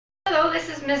Hello, this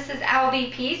is Mrs.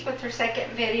 LBPs with her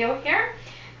second video here.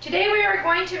 Today we are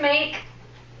going to make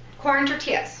corn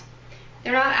tortillas.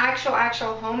 They're not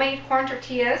actual homemade corn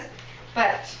tortillas,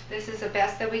 but this is the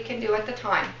best that we can do at the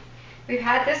time. We've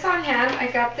had this on hand.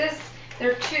 I got this.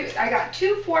 I got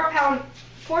two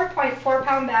 4.4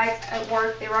 pound bags at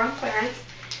work. They were on clearance.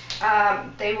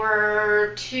 They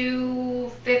were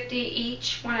 $2.50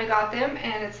 each when I got them,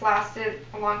 and it's lasted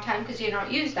a long time because you don't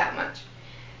use that much.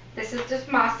 This is just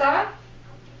masa,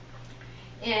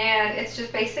 and it's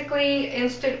just basically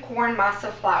instant corn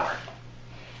masa flour.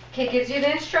 Okay, it gives you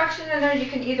the instructions in there. You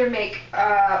can either make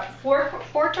 4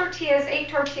 tortillas, 8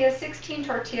 tortillas, 16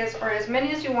 tortillas, or as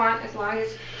many as you want, as long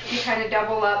as you kind of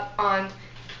double up on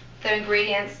the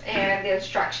ingredients and the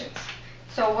instructions.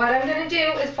 So what I'm going to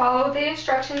do is follow the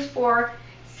instructions for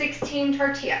 16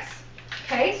 tortillas.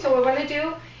 Okay, so what we're going to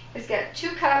do is get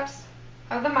 2 cups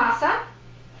of the masa.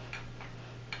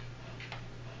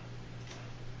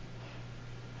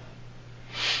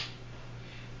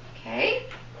 Okay,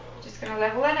 just going to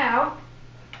level it out.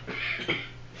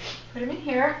 Put them in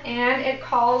here, and it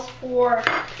calls for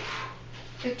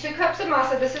the 2 cups of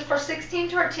masa. This is for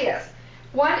 16 tortillas.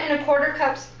 1 1/4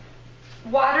 cups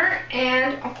water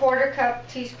and a 1/4 cup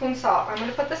teaspoon salt. I'm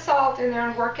going to put the salt in there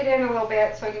and work it in a little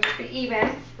bit so it can just be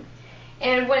even.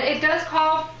 And when it does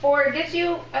call for, it gives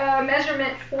you a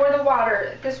measurement for the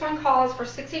water. This one calls for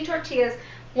 16 tortillas,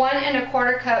 1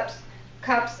 1/4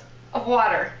 cups of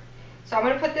water. So I'm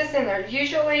going to put this in there.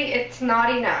 Usually it's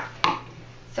not enough.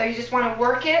 So you just want to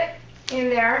work it in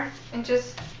there, and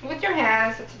just with your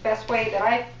hands. It's the best way that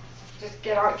I just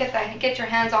get your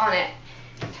hands on it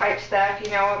type stuff, you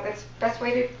know. That's the best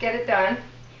way to get it done.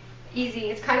 Easy.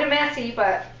 It's kind of messy,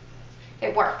 but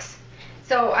it works.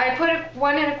 So I put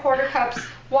 1 1/4 cups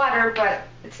water, but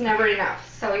it's never enough.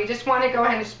 So you just want to go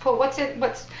ahead and just put what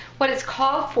it's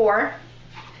called for,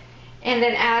 and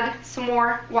then add some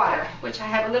more water, which I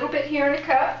have a little bit here in a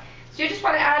cup. So you just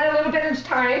want to add a little bit at a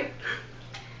time.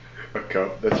 A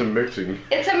cup? That's a mixing.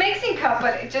 It's a mixing cup,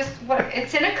 but it's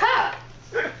in a cup.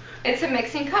 It's a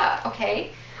mixing cup,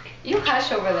 okay? You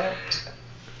hush over there.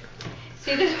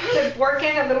 So you just want to work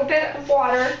in a little bit of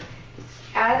water,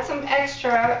 add some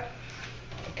extra,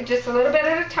 just a little bit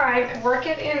at a time, and work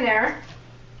it in there.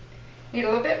 Need a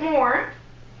little bit more.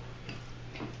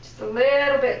 Just a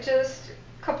little bit, just a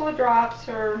couple of drops,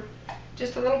 or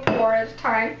just a little pour at a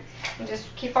time. And just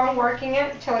keep on working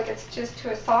it until it gets just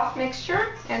to a soft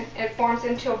mixture and it forms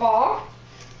into a ball.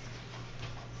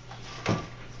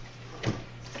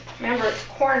 Remember, it's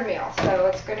cornmeal, so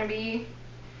it's going to be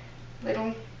a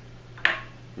little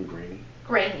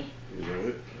grainy. You know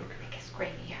it? Okay. I guess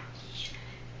grainy, yeah.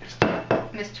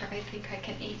 Mister, I think I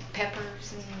can eat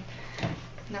peppers and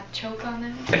not choke on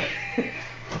them.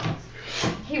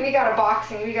 We got a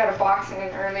boxing in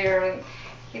earlier, and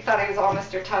he thought he was all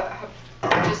Mr. Tough,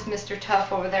 just Mr.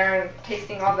 Tough over there, and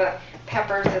tasting all the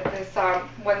peppers that this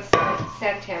one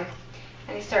sent him,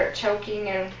 and he started choking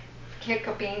and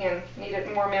hiccuping and needed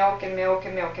more milk and milk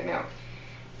and milk and milk.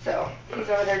 So he's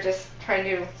over there just trying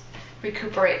to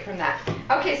recuperate from that.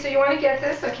 Okay, so you want to get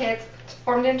this. Okay, it's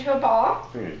formed into a ball.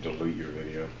 I'm going to delete your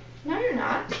video. No, you're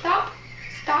not. Stop.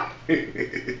 Stop.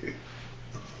 See?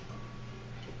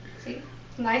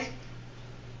 It's nice.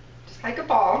 Just like a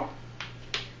ball.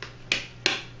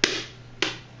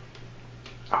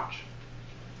 Ouch.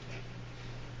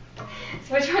 So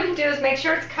what you want to do is make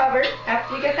sure it's covered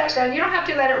after you get that done. You don't have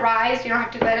to let it rise. You don't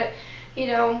have to let it, you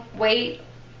know, wait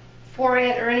for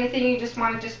it or anything. You just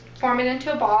want to just form it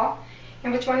into a ball.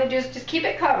 And what you want to do is just keep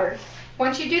it covered.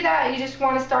 Once you do that, you just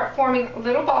want to start forming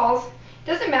little balls. It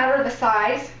doesn't matter the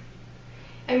size.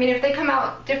 I mean, if they come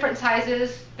out different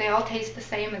sizes, they all taste the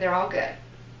same and they're all good.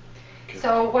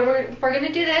 So what we're going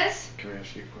to do this. Can I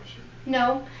ask you a question?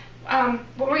 No. But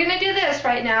we're going to do this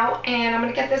right now, and I'm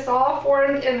going to get this all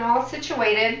formed and all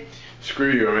situated.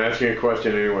 Screw you, I'm asking a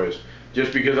question anyways.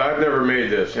 Just because I've never made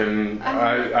this, and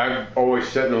I've always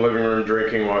sat in the living room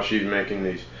drinking while she's making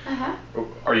these.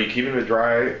 Are you keeping it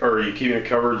dry, or are you keeping it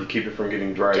covered to keep it from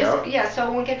getting dried out? Yeah, so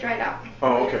it won't get dried out.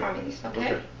 Oh, okay. These,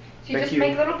 okay? Okay. So you just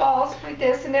make little balls like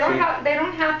this, and they don't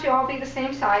have to all be the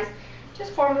same size.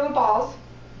 Just form little balls.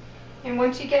 And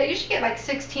once you should get like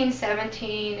 16,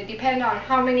 17. It depends on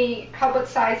what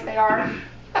size they are.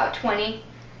 About 20.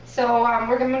 So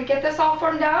we're going to get this all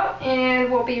formed out,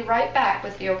 and we'll be right back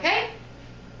with you, okay?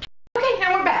 Okay,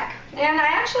 and we're back. And I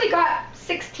actually got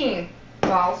 16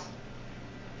 balls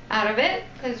out of it,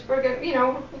 because we're going to, you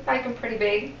know, we like them pretty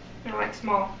big. I don't like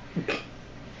small.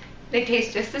 They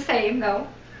taste just the same, though.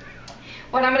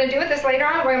 What I'm going to do with this later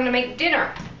on, we're going to make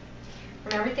dinner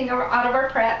from everything out of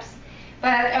our preps.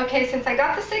 But okay, since I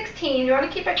got the 16, you want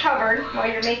to keep it covered while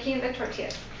you're making the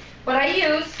tortillas. What I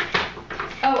use,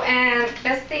 oh, and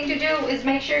best thing to do is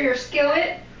make sure your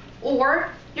skillet or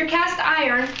your cast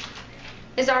iron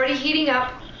is already heating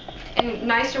up and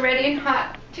nice and ready and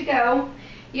hot to go.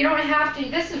 You don't have to,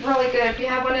 this is really good. If you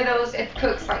have one of those, it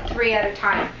cooks like 3 at a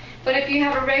time. But if you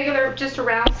have a regular, just a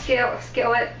round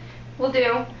skillet, will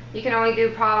do. You can only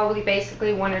do probably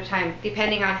basically 1 at a time,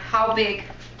 depending on how big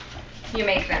you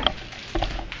make them.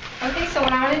 Okay, so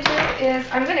what I'm going to do is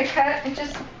I'm going to cut in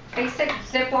just basic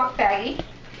Ziploc baggie.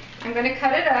 I'm going to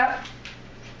cut it up.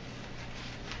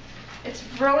 It's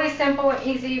really simple and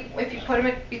easy if you put them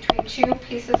in between 2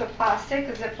 pieces of plastic.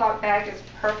 The Ziploc bag is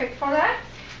perfect for that.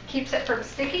 Keeps it from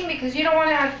sticking because you don't want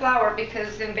to add flour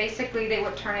because then basically they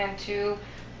would turn into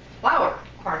flour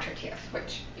corn tortillas,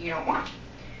 which you don't want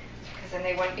because then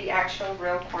they wouldn't be actual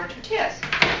real corn tortillas.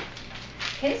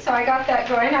 Okay, so I got that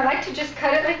going. I like to just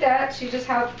cut it like that so you just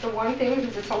have the one thing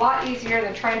because it's a lot easier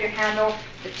than trying to handle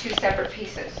the 2 separate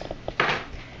pieces.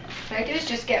 What I do is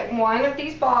just get one of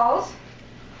these balls.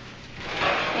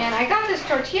 And I got this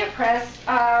tortilla press,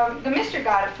 the mister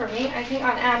got it for me, I think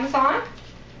on Amazon.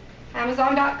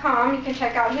 Amazon.com, you can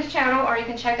check out his channel or you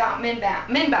can check out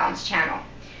Minbound's channel.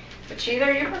 Which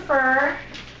either you prefer,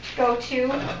 go to,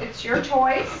 it's your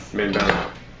choice.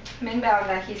 Minbound. Minbound,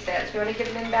 that he says. We want to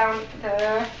give Minbound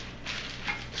the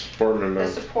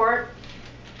support.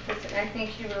 Because I think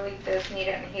he really does need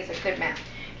it and he's a good man.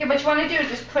 Okay, what you want to do is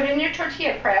just put it in your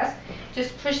tortilla press.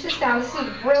 Just push this down. This is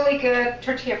a really good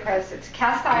tortilla press. It's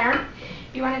cast iron.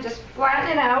 You want to just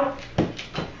flatten it out.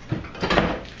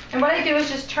 And what I do is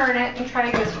just turn it and try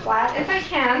to get as flat as I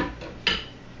can.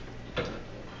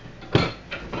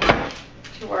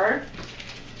 To where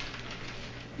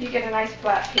you get a nice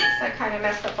flat piece. I kind of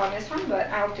messed up on this one, but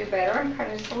I'll do better. I'm kind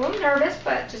of just a little nervous,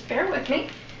 but just bear with me.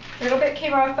 A little bit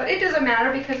came off, but it doesn't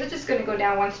matter because it's just going to go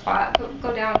down one spot,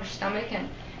 go down your stomach, and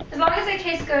as long as they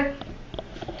taste good,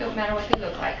 don't matter what they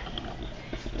look like.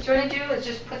 What you want to do is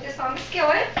just put this on the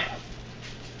skillet.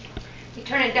 You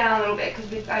turn it down a little bit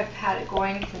because I've had it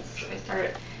going since I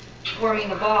started warming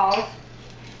the balls.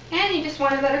 And you just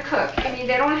want to let it cook. I mean,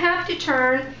 they don't have to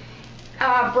turn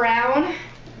brown.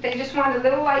 They just want a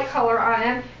little light color on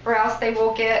them, or else they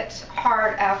will get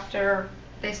hard after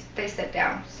they sit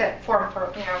down, be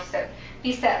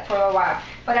set for a while.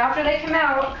 But after they come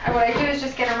out, what I do is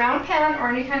just get a round pan or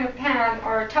any kind of pan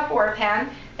or a Tupperware pan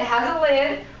that has a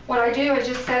lid. What I do is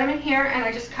just set them in here and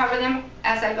I just cover them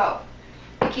as I go.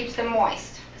 It keeps them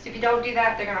moist. Because if you don't do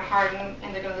that, they're going to harden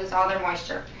and they're going to lose all their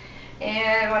moisture.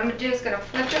 And what I'm going to do is going to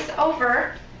flip this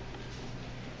over.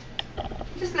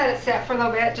 Just let it set for a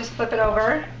little bit. Just flip it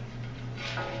over.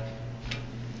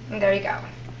 And there you go.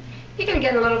 You can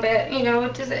get a little bit, you know,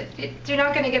 you're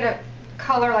not going to get a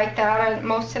color like that on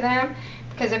most of them,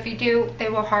 because if you do, they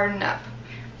will harden up.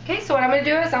 Okay, so what I'm going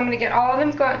to do is I'm going to get all of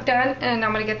them done, and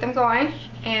I'm going to get them going,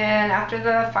 and after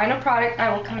the final product,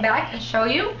 I will come back and show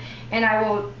you, and I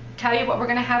will tell you what we're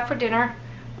going to have for dinner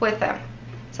with them.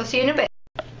 So see you in a bit.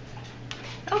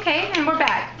 Okay, and we're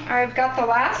back. I've got the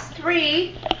last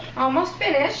 3 almost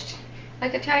finished.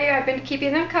 Like I tell you, I've been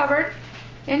keeping them covered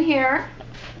in here.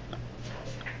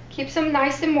 Keeps them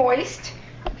nice and moist.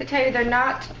 I tell you, they're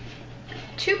not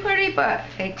too pretty, but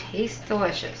they taste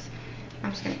delicious.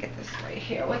 I'm just going to get this right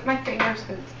here with my fingers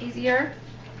because it's easier.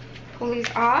 Pull these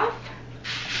off.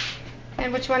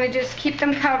 And what you want to do is keep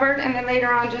them covered, and then later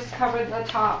on just cover the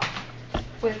top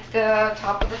with the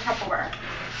top of the Tupperware.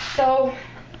 So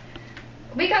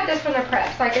we got this from the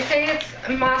Preps. Like I say, it's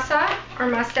masa or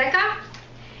maseca.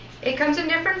 It comes in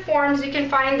different forms. You can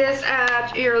find this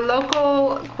at your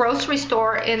local grocery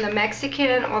store in the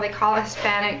Mexican, or they call it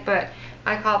Hispanic, but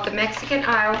I call it the Mexican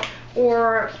aisle,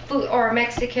 or food, or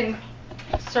Mexican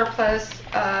surplus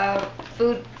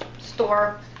food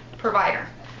store provider,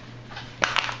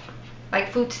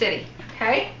 like Food City.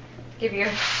 Okay, give you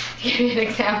an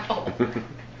example.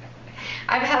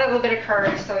 I've had a little bit of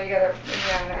courage, so you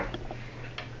gotta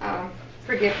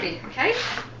forgive me. Okay.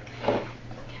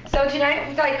 So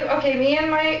tonight, like, okay, me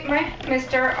and my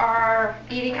mister are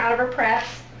eating out of our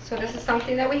Preps. So this is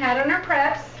something that we had on our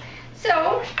Preps.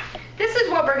 So this is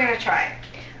what we're going to try.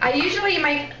 I usually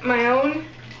make my own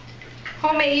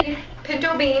homemade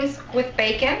pinto beans with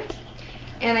bacon.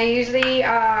 And I usually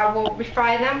will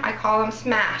refry them. I call them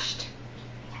smashed.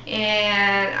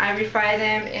 And I refry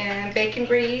them in bacon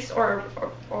grease or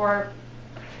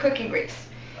cooking grease.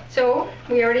 So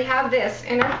we already have this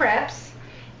in our Preps.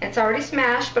 It's already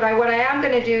smashed, but what I am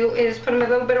going to do is put them a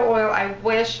little bit of oil. I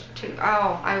wish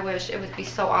it would be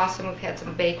so awesome if we had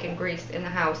some bacon grease in the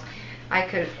house. I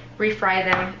could refry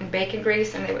them in bacon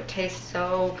grease and they would taste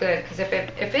so good. Because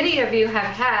if any of you have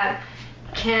had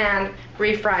canned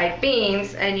refried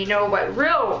beans and you know what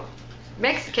real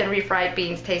Mexican refried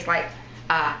beans taste like,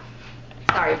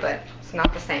 sorry, but it's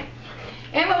not the same.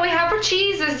 And what we have for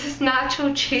cheese is this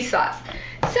nacho cheese sauce.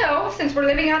 So, since we're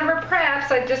living out of our preps,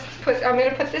 I'm going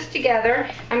to put this together.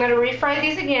 I'm going to refry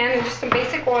these again in just some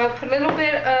basic oil, put a little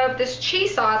bit of this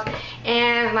cheese sauce,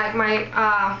 and like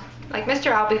like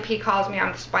Mr. LBP calls me,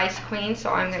 I'm the spice queen, so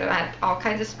I'm going to add all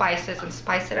kinds of spices and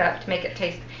spice it up to make it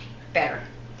taste better.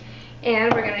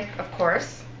 And we're going to, of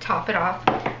course, top it off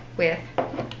with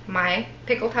my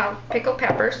pickled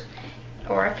peppers,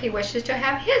 or if he wishes to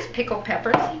have his pickled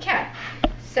peppers, he can.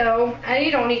 So, and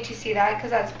you don't need to see that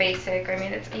because that's basic. I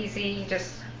mean, it's easy. You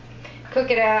just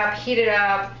cook it up, heat it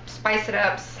up, spice it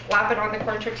up, slap it on the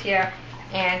corn tortilla,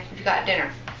 and you've got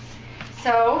dinner.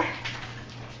 So,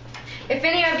 if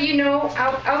any of you know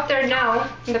out there now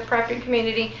in the prepping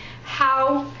community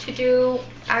how to do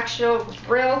actual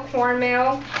real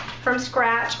cornmeal from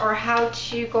scratch, or how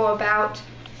to go about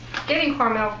getting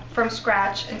cornmeal from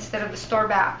scratch instead of the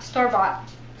store-bought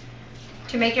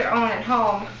to make your own at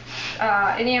home,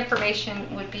 any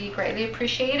information would be greatly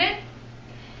appreciated.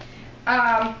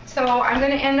 So I'm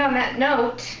going to end on that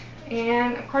note,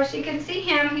 and of course you can see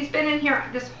him. He's been in here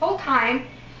this whole time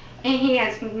and he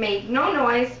has made no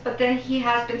noise, but then he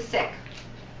has been sick.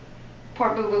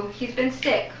 Poor boo-boo, he's been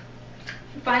sick.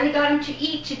 We finally got him to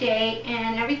eat today,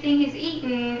 and everything he's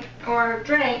eaten or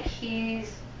drank,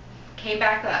 he's came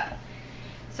back up.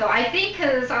 So I think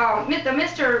because the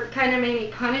mister kind of made me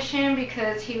punish him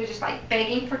because he was just like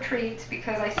begging for treats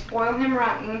because I spoiled him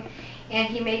rotten, and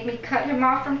he made me cut him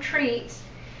off from treats.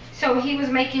 So he was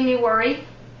making me worry,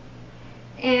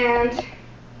 and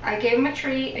I gave him a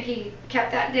treat. He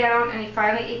kept that down, and he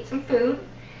finally ate some food,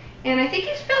 and I think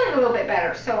he's feeling a little bit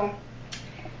better. So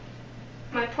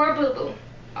my poor boo-boo,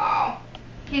 oh,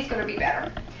 he's going to be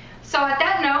better. So at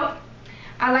that note,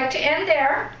 I'd like to end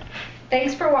there.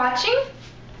 Thanks for watching.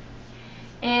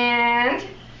 And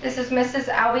this is Mrs.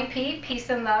 LBP. Peace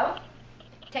and love.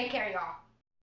 Take care, y'all.